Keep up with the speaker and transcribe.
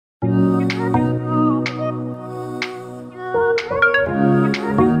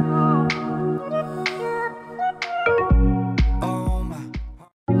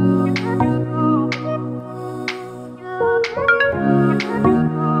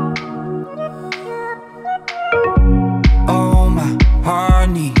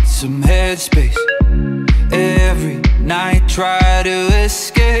headspace. Every night try to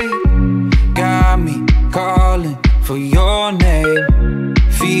escape. Got me calling for your name.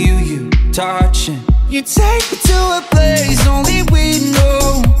 Feel you touching. You take me to a place only we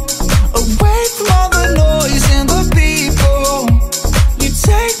know. Away from all the noise and the people. You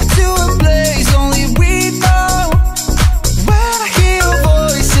take me to a place only we know. When I hear your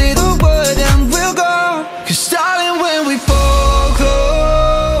voice, say the word and we'll go. 'Cause darling, when we fall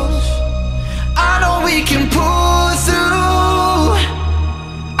close, I know we can pull through.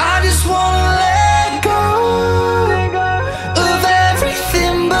 I just wanna let go of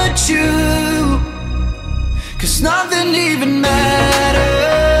everything but you. 'Cause nothing even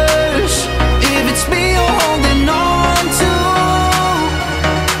matters if it's me you're holding on to.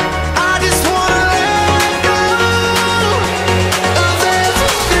 I just wanna let go of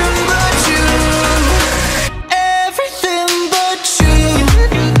everything but you. Everything but you.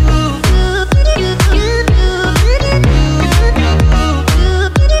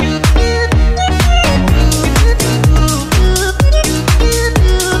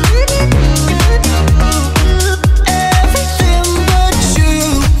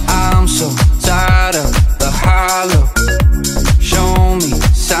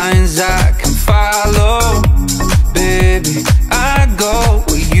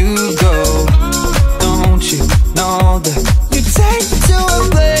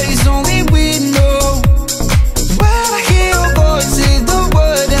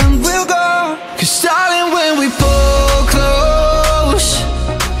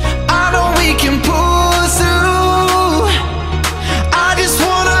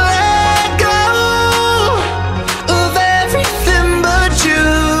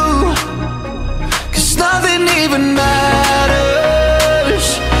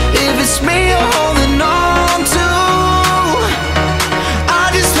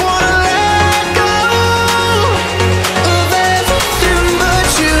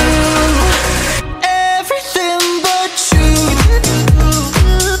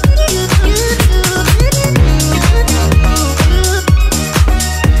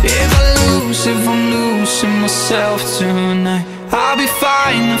 Tonight I'll be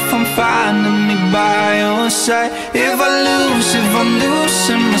fine if I'm finding me by your side. If I'm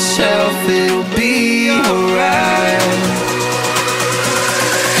losing myself, it'll be alright.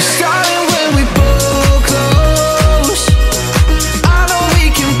 'Cause darling, when we pull close, I know we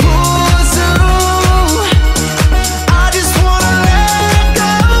can pull through. I just wanna let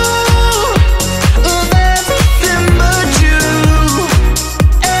go of everything but you.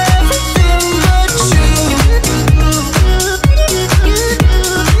 Everything but you.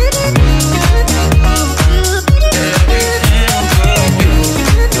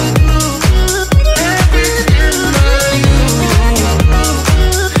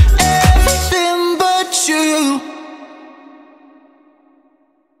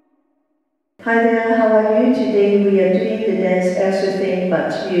 Hi there, how are you? Today we are doing the dance Everything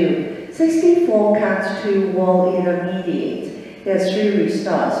But You. 64 counts to wall intermediate. There's 3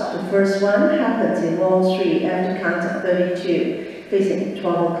 restarts. The first one happens in wall 3 after count 32, facing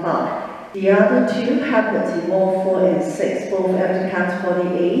 12 o'clock. The other 2 happens in wall 4 and 6, both after count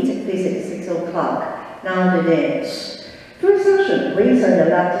 48, facing 6 o'clock. Now the dance. First section, raise on your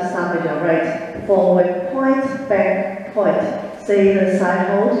left, start with your right. Forward point, back point. Stay the side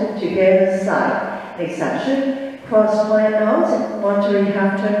hold, together side. Next section, cross point out, 1 3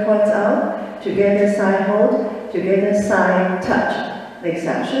 half turn points out, together side hold, together side touch. Next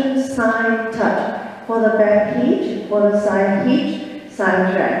section, side touch. For the back hitch, for the side hitch,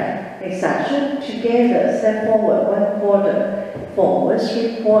 side drag. Next section, together, step forward 1/4, forward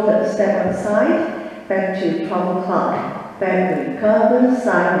 3/4, step on side, back to 12 o'clock. Back recover,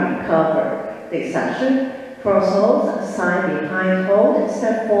 side recover. Next section, cross hold, side behind hold,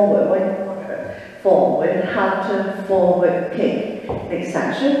 step forward 1/4, forward, half turn, forward kick. Next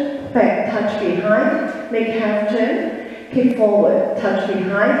section, back touch behind, make half turn, kick forward, touch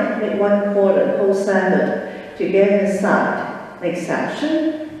behind, make 1/4, hold 7, together side. Next section,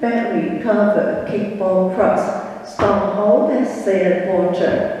 back recover, kick ball cross, stop hold, stay at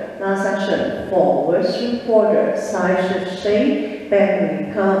 1/4. Last section, forward 3/4, side shift shake, back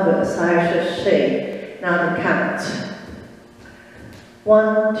recover, side shift shake. Now the count.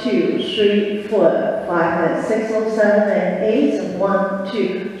 1 2 3 4 5 and 6 7 and 8. 1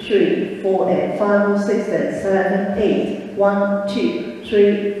 2 3 4 and 5 6 and 7 8. 1 2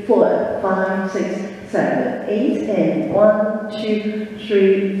 3 4 5 6 7 8 and 1 2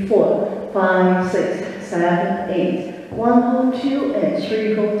 3 4 5 6 7 8. 1 hold 2 and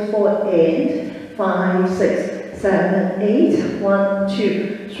 3 hold 4 and 5 6 7 8. 1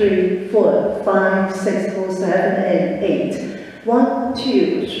 2 3, 4, 5, 6, 7, and 8. 1,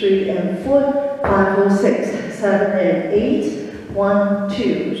 2, 3, and 4, 5, 6, 7, and 8. 1,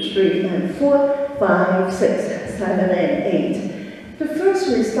 2, 3, and 4, 5, 6, 7, and 8. The first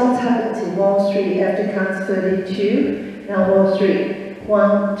restart happens in wall 3 after count 32. Now wall 3.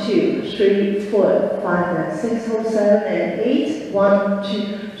 1, 2, 3, 4, 5, and 6, 7, and 8. 1,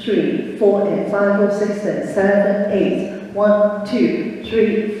 2, 3, 4, and 5, 6, and 7, 8. 1, 2,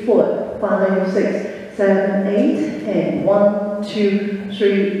 3, 4, 5, 6, 7, 8. And 1, 2,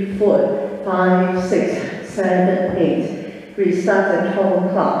 3, 4, 5, 6, 7, 8. Restart at 12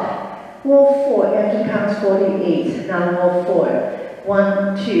 o'clock. Wall 4 after count 48. Now wall 4.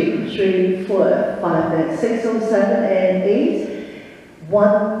 1, 2, 3, 4, 5, and 6, 7, and 8.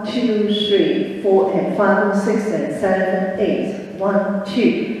 1, 2, 3, 4, and 5, 6, and 7, 8. 1,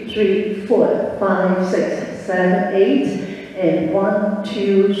 2, 3, 4, 5, 6, 7, 8. And 1,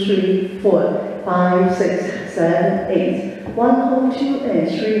 2, 3, 4, 5, 6, 7, 8. 1 hole 2 and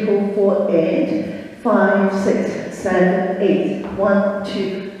 3 hole 4 and 5, 6, 7, 8. 1,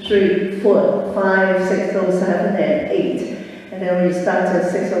 2, 3, 4, 5, 6, 7, and 8. And then we start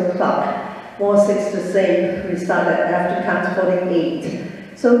at 6 o'clock. Wall 6 the same, we started after count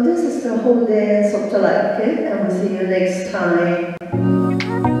 48. So this is the whole dance of the light, okay? And we'll see you next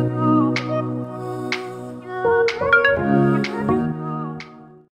time.